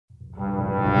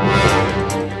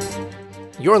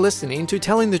You're listening to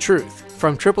Telling the Truth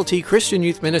from Triple T Christian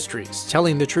Youth Ministries,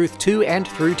 telling the truth to and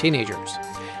through teenagers.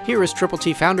 Here is Triple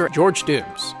T founder George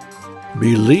Dooms.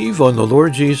 Believe on the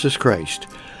Lord Jesus Christ.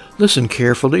 Listen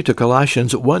carefully to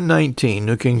Colossians 1:19,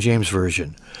 New King James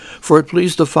Version. For it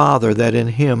pleased the Father that in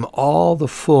him all the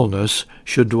fullness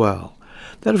should dwell.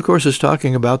 That, of course, is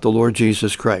talking about the Lord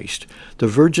Jesus Christ, the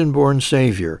virgin-born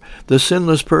Savior, the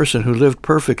sinless person who lived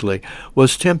perfectly,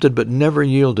 was tempted but never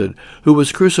yielded, who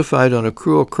was crucified on a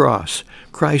cruel cross.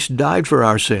 Christ died for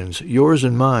our sins, yours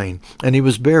and mine, and he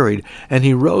was buried, and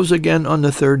he rose again on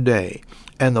the third day.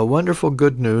 And the wonderful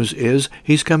good news is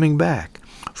he's coming back.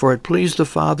 For it pleased the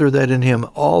Father that in him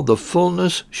all the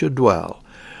fullness should dwell.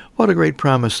 What a great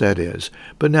promise that is.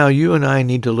 But now you and I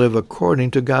need to live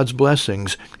according to God's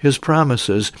blessings, his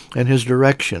promises, and his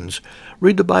directions.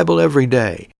 Read the Bible every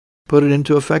day. Put it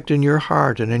into effect in your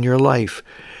heart and in your life,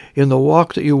 in the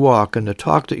walk that you walk and the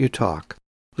talk that you talk.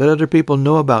 Let other people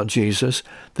know about Jesus,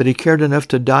 that he cared enough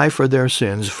to die for their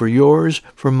sins, for yours,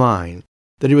 for mine,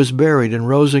 that he was buried and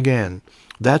rose again.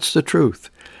 That's the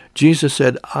truth. Jesus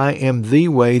said, I am the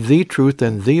way, the truth,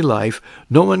 and the life.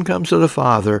 No one comes to the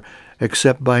Father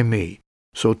except by me.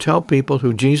 So tell people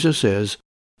who Jesus is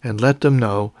and let them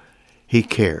know he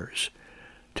cares.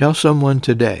 Tell someone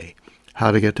today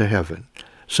how to get to heaven.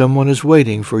 Someone is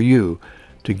waiting for you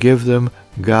to give them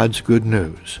God's good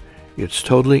news. It's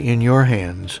totally in your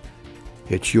hands.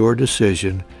 It's your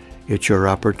decision. It's your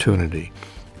opportunity.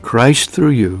 Christ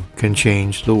through you can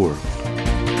change the world.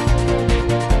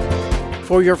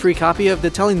 For your free copy of the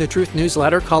Telling the Truth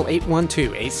newsletter, call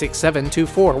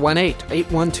 812-867-2418,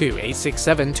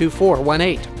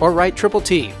 812-867-2418, or write Triple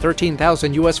T,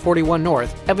 13,000 U.S. 41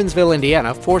 North, Evansville,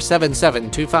 Indiana,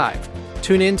 47725.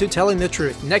 Tune in to Telling the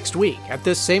Truth next week at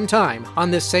this same time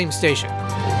on this same station.